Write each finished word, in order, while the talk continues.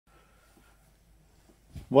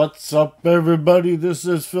What's up, everybody? This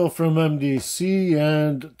is Phil from MDC,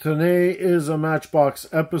 and today is a Matchbox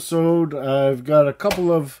episode. I've got a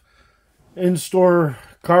couple of in-store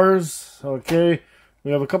cars, okay?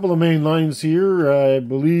 We have a couple of main lines here. I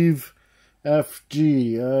believe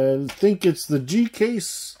FG. I think it's the G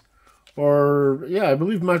case, or yeah, I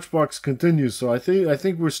believe Matchbox continues. So I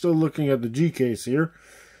think we're still looking at the G case here.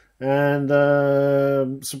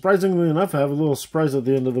 And surprisingly enough, I have a little surprise at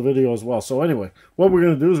the end of the video as well. So anyway, what we're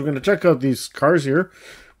going to do is we're going to check out these cars here.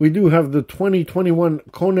 We do have the 2021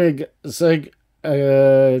 Koenigsegg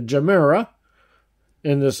Gemera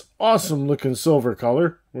in this awesome looking silver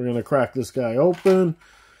color. We're going to crack this guy open.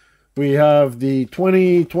 We have the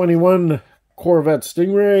 2021 Corvette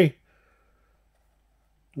Stingray,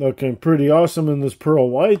 looking pretty awesome in this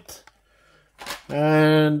pearl white.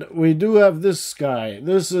 And we do have this guy.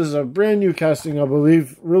 This is a brand new casting, I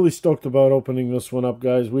believe. Really stoked about opening this one up,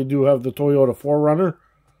 guys. We do have the Toyota 4Runner.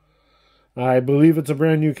 I believe it's a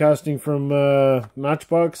brand new casting from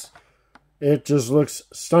Matchbox. It just looks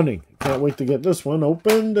stunning. Can't wait to get this one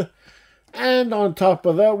opened. And on top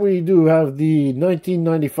of that, we do have the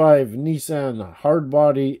 1995 Nissan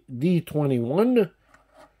Hardbody D21.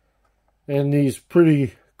 And these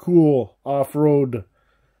pretty cool off-road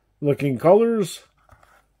looking colors.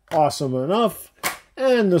 Awesome enough.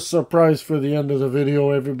 And the surprise for the end of the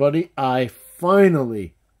video, everybody, I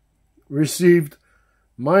finally received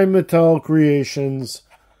my Mattel Creations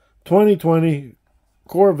 2020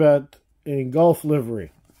 Corvette in Gulf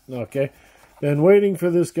livery. Okay, been waiting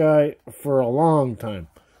for this guy for a long time.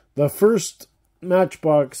 The first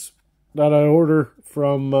Matchbox that I order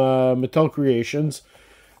from Mattel Creations,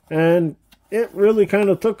 and it really kind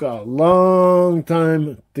of took a long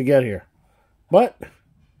time to get here. But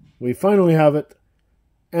we finally have it,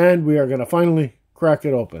 and we are going to finally crack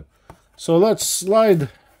it open. So let's slide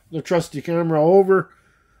the trusty camera over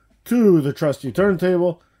to the trusty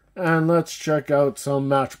turntable, and let's check out some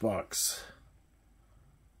Matchbox.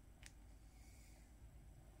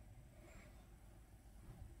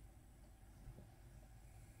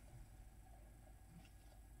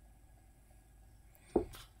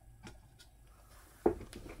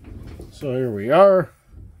 So here we are.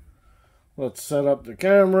 Let's set up the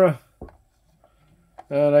camera.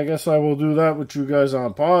 And I guess I will do that with you guys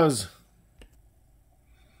on pause.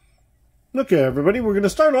 Okay, everybody, we're going to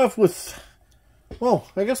start off with, well,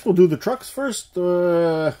 I guess we'll do the trucks first.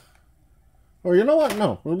 Or you know what?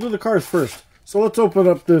 No, we'll do the cars first. So let's open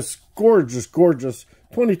up this gorgeous, gorgeous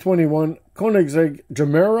 2021 Koenigsegg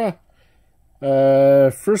Gemera.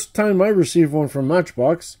 First time I received one from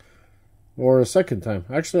Matchbox. Or a second time.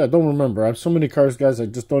 Actually, I don't remember. I have so many cars, guys, I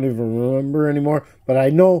just don't even remember anymore. But I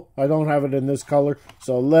know I don't have it in this color.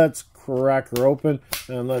 So let's crack her open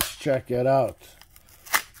and let's check it out.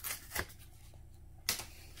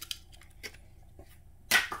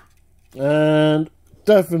 And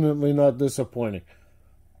definitely not disappointing.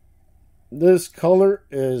 This color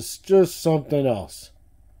is just something else.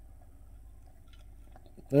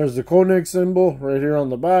 There's the Koenig symbol right here on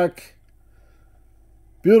the back.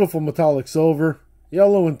 Beautiful metallic silver,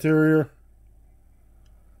 yellow interior.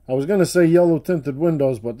 I was going to say yellow tinted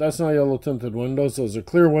windows, but that's not yellow tinted windows. Those are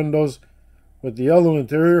clear windows with the yellow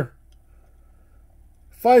interior.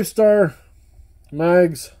 5-star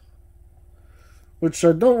mags, which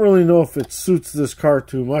I don't really know if it suits this car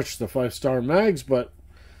too much, the 5-star mags, but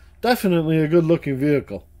definitely a good looking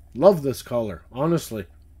vehicle. Love this color, honestly.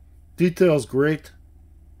 Details great.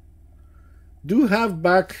 Do have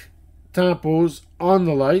back tampos on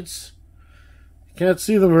the lights. You can't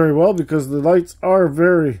see them very well because the lights are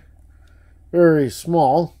very, very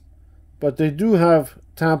small, but they do have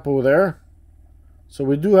tampo there. So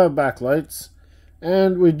we do have backlights,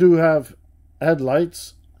 and we do have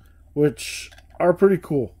headlights, which are pretty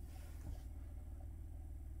cool.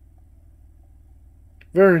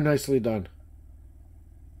 Very nicely done.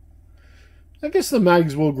 I guess the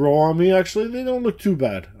mags will grow on me, actually. They don't look too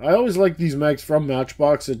bad. I always like these mags from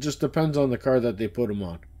Matchbox. It just depends on the car that they put them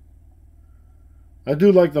on. I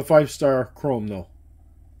do like the 5-star chrome, though.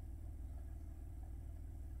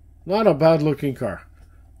 Not a bad looking car.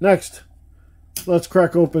 Next, let's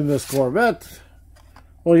crack open this Corvette.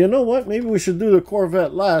 Well, you know what? Maybe we should do the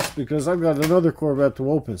Corvette last because I've got another Corvette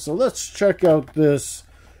to open. So let's check out this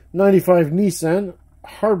 95 Nissan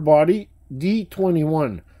Hardbody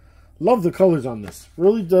D21. Love the colors on this.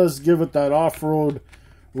 Really does give it that off-road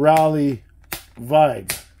rally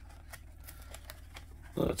vibe.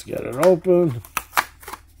 Let's get it open.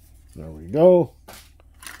 There we go.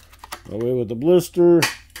 Away with the blister.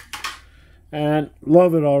 And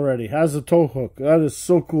love it already. Has a tow hook. That is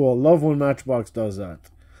so cool. I love when Matchbox does that.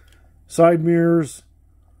 Side mirrors.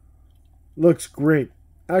 Looks great.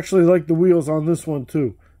 Actually like the wheels on this one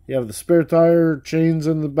too. You have the spare tire, chains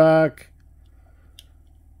in the back.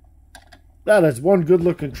 That is one good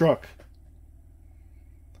looking truck.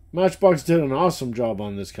 Matchbox did an awesome job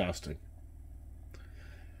on this casting.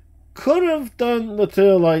 Could have done the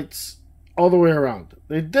tail lights all the way around.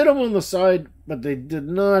 They did them on the side, but they did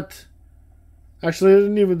not. Actually, they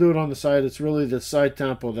didn't even do it on the side. It's really the side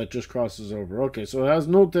tampo that just crosses over. Okay, so it has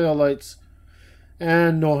no tail lights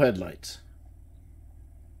and no headlights.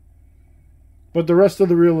 But the rest of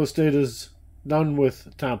the real estate is done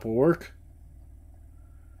with tampo work.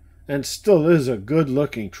 And still is a good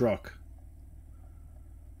looking truck.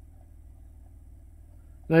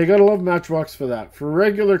 Now you gotta love Matchbox for that. For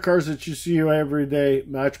regular cars that you see every day,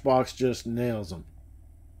 Matchbox just nails them.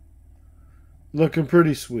 Looking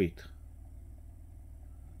pretty sweet.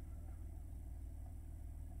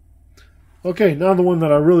 Okay, now the one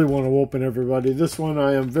that I really want to open, everybody. This one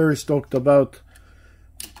I am very stoked about.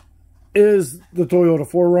 Is the Toyota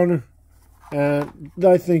 4Runner. And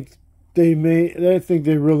I think they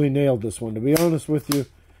really nailed this one, to be honest with you.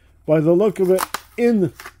 By the look of it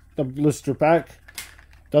in the blister pack.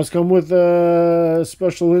 Does come with a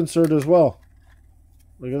special insert as well.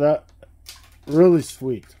 Look at that. Really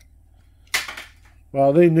sweet.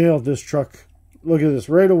 Wow, they nailed this truck. Look at this.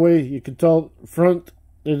 Right away, you can tell front,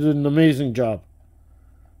 they did an amazing job.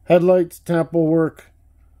 Headlights, tampo work.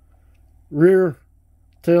 Rear,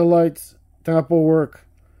 tail lights, tampo work.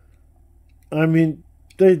 I mean,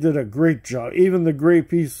 they did a great job. Even the gray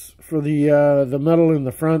piece for the metal in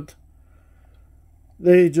the front.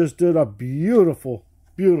 They just did a beautiful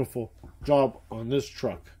job on this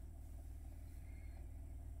truck.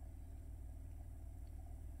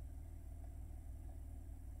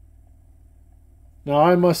 Now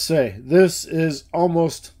I must say, this is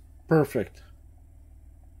almost perfect.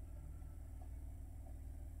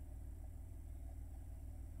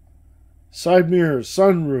 Side mirrors,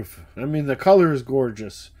 sunroof. I mean, the color is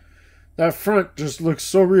gorgeous. That front just looks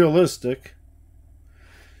so realistic.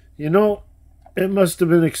 You know, it must have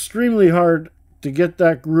been extremely hard to get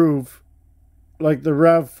that groove like the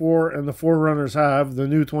RAV4 and the 4Runners have, the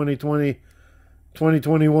new 2020,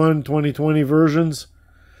 2021, 2020 versions.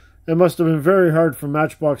 It must have been very hard for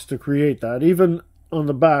Matchbox to create that. Even on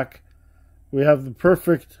the back, we have the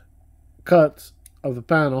perfect cuts of the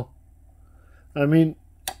panel. I mean,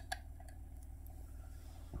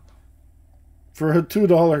 for a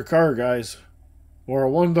 $2 car, guys, or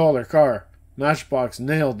a $1 car, Matchbox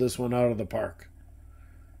nailed this one out of the park.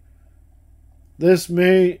 This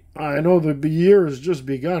may, I know the year has just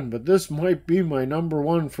begun, but this might be my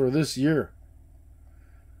 #1 for this year.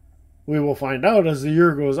 We will find out as the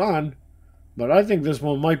year goes on, but I think this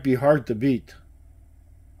one might be hard to beat.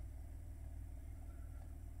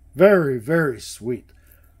 Very, very sweet.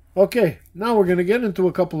 Okay, now we're going to get into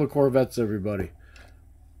a couple of Corvettes, everybody.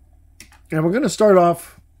 And we're going to start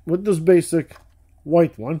off with this basic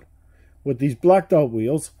white one with these blacked out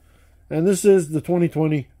wheels. And this is the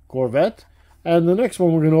 2020 Corvette. And the next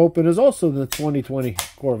one we're going to open is also the 2020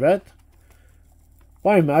 Corvette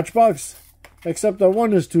by Matchbox. Except that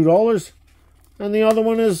one is $2 and the other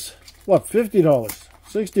one is, what, $50,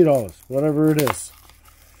 $60, whatever it is.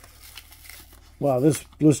 Wow, this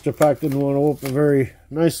blister pack didn't want to open very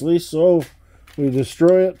nicely, so we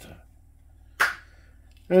destroy it.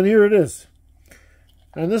 And here it is.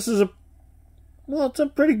 And this is well, it's a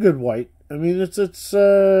pretty good white. I mean, it's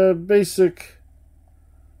basic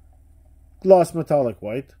gloss metallic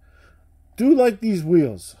white. Do like these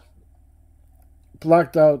wheels.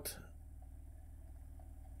 Blacked out.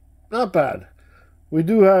 Not bad. We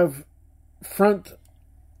do have front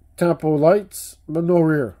tampo lights, but no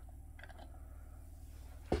rear.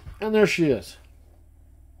 And there she is.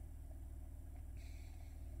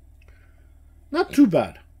 Not too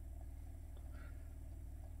bad.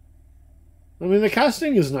 I mean, the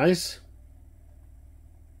casting is nice.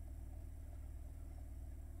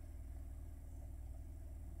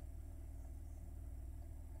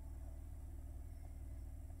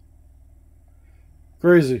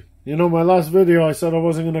 Crazy. You know, my last video I said I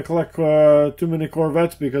wasn't going to collect too many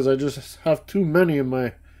Corvettes because I just have too many in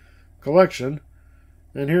my collection.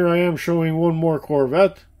 And here I am showing one more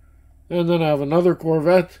Corvette. And then I have another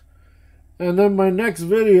Corvette. And then my next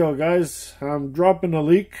video, guys, I'm dropping a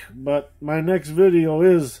leak, but my next video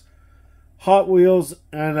is Hot Wheels.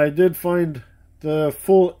 And I did find the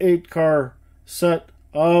full 8-car set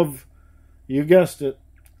of, you guessed it,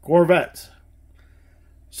 Corvettes.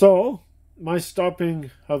 So my stopping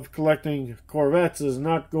of collecting Corvettes is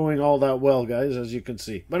not going all that well, guys, as you can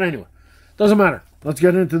see. But anyway, doesn't matter. Let's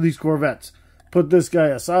get into these Corvettes. Put this guy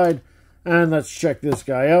aside. And let's check this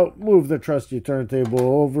guy out. Move the trusty turntable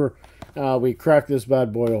over. We crack this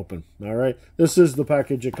bad boy open. All right. This is the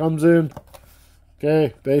package it comes in.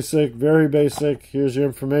 Okay. Basic. Very basic. Here's your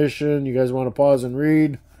information. You guys want to pause and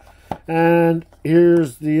read. And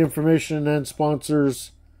here's the information and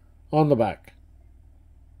sponsors on the back.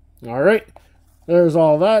 All right. There's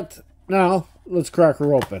all that. Now, let's crack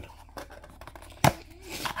her open.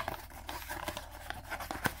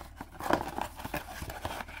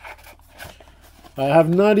 I have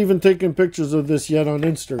not even taken pictures of this yet on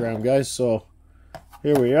Instagram, guys, so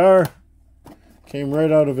here we are. Came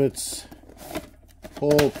right out of its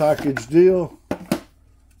whole package deal.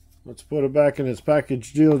 Let's put it back in its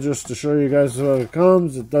package deal just to show you guys how it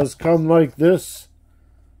comes. It does come like this.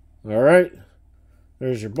 Alright.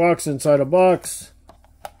 There's your box inside a box.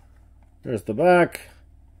 There's the back.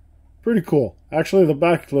 Pretty cool. Actually, the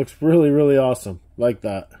back looks really, really awesome. Like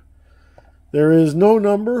that. There is no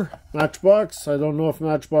number, Matchbox. I don't know if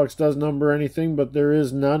Matchbox does number anything, but there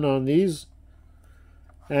is none on these.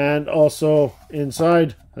 And also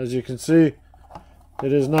inside, as you can see,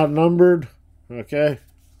 it is not numbered. Okay.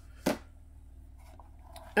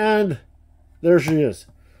 And there she is.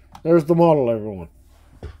 There's the model, everyone.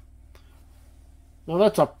 Now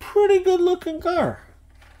that's a pretty good looking car.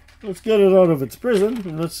 Let's get it out of its prison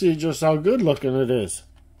and let's see just how good looking it is.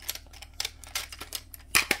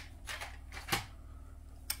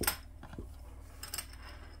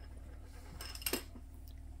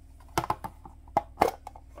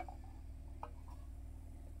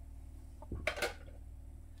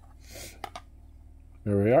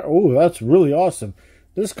 There we are. Oh, that's really awesome.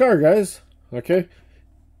 This car, guys, okay,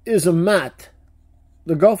 is a matte.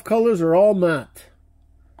 The Gulf colors are all matte.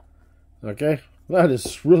 Okay, that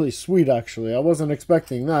is really sweet, actually. I wasn't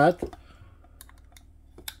expecting that.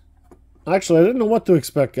 Actually, I didn't know what to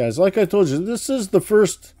expect, guys. Like I told you, this is the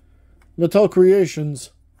first Mattel Creations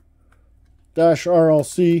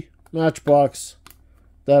 -RLC Matchbox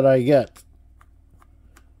that I get.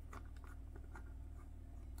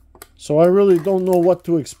 So I really don't know what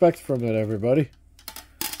to expect from it, everybody.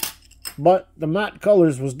 But the matte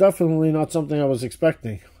colors was definitely not something I was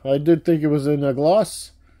expecting. I did think it was in a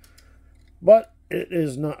gloss, but it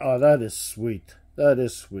is not. Oh, that is sweet. That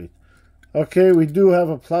is sweet. Okay, we do have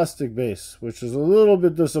a plastic base, which is a little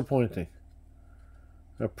bit disappointing.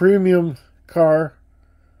 A premium car,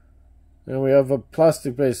 and we have a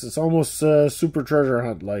plastic base. It's almost Super Treasure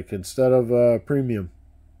Hunt like instead of premium.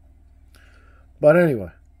 But anyway.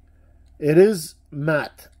 It is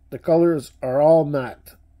matte. The colors are all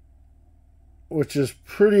matte, which is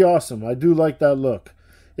pretty awesome. I do like that look.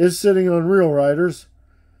 It's sitting on Real Riders.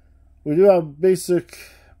 We do have basic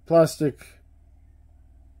plastic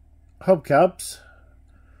hubcaps,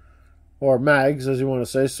 or mags, as you want to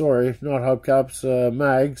say. Sorry, not hubcaps,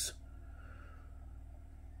 mags.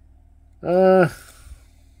 I'm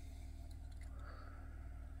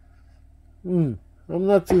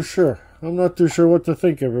not too sure. I'm not too sure what to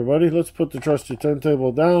think, everybody. Let's put the trusty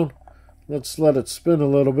turntable down. Let's let it spin a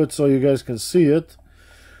little bit so you guys can see it.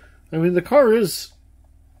 I mean, the car is...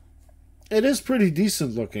 It is pretty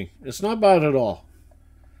decent looking. It's not bad at all.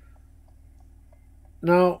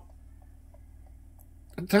 Now,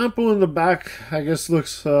 the tampo in the back, I guess,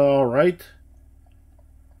 looks alright.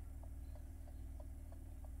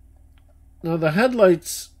 Now, the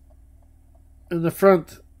headlights in the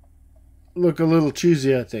front look a little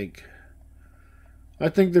cheesy, I think. I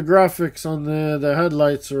think the graphics on the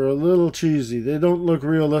headlights are a little cheesy. They don't look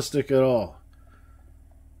realistic at all.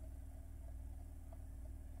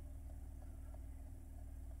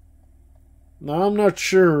 Now, I'm not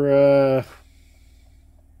sure.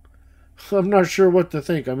 I'm not sure what to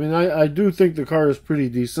think. I mean, I do think the car is pretty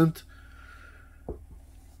decent.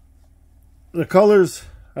 The colors,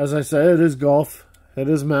 as I said, it is Gulf. It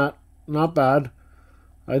is matte. Not bad.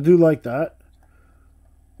 I do like that.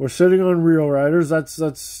 We're sitting on Real Riders.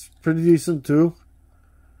 That's pretty decent too.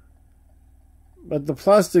 But the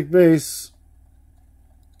plastic base,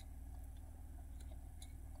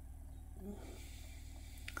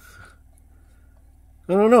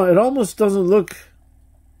 I don't know. It almost doesn't look.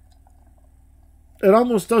 It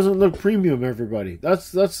almost doesn't look premium, everybody.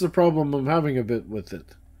 That's the problem I'm having a bit with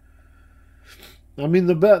it. I mean,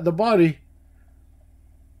 the body,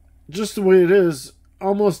 just the way it is,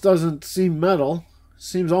 almost doesn't seem metal.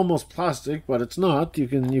 Seems almost plastic, but it's not. You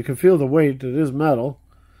can feel the weight. It is metal,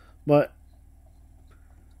 but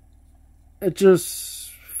it just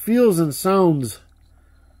feels and sounds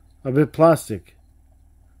a bit plastic.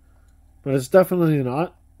 But it's definitely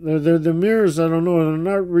not. The mirrors, I don't know, they're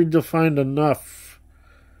not redefined enough.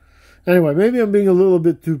 Anyway, maybe I'm being a little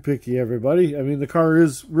bit too picky, everybody. I mean, the car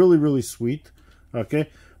is really, really sweet. Okay?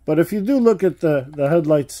 But if you do look at the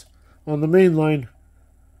headlights on the main line,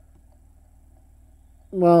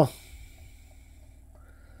 well,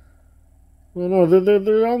 no,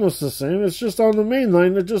 they're almost the same. It's just on the main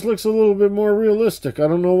line, it just looks a little bit more realistic. I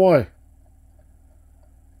don't know why.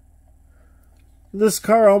 This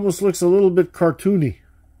car almost looks a little bit cartoony.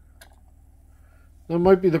 That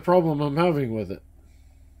might be the problem I'm having with it.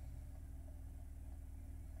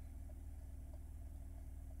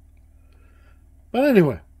 But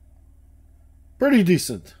anyway, pretty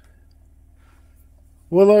decent.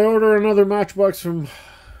 Will I order another Matchbox from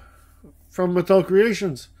Mattel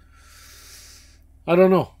Creations? I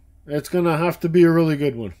don't know. It's going to have to be a really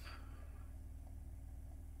good one.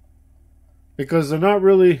 Because they're not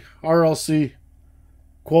really RLC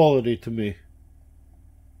quality to me.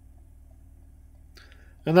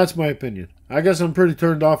 And that's my opinion. I guess I'm pretty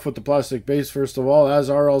turned off with the plastic base, first of all, as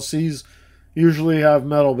RLCs usually have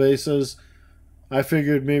metal bases. I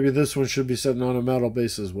figured maybe this one should be sitting on a metal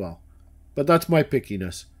base as well. But that's my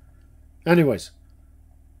pickiness. Anyways,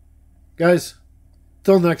 guys,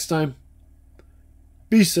 till next time,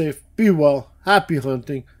 be safe, be well, happy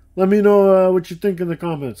hunting. Let me know what you think in the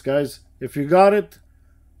comments, guys. If you got it,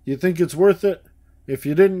 you think it's worth it. If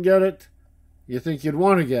you didn't get it, you think you'd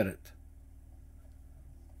want to get it.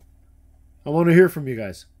 I want to hear from you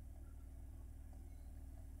guys.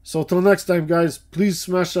 So till next time, guys, please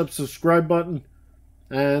smash that subscribe button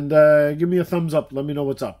and give me a thumbs up. Let me know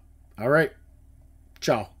what's up. All right.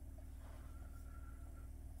 Ciao.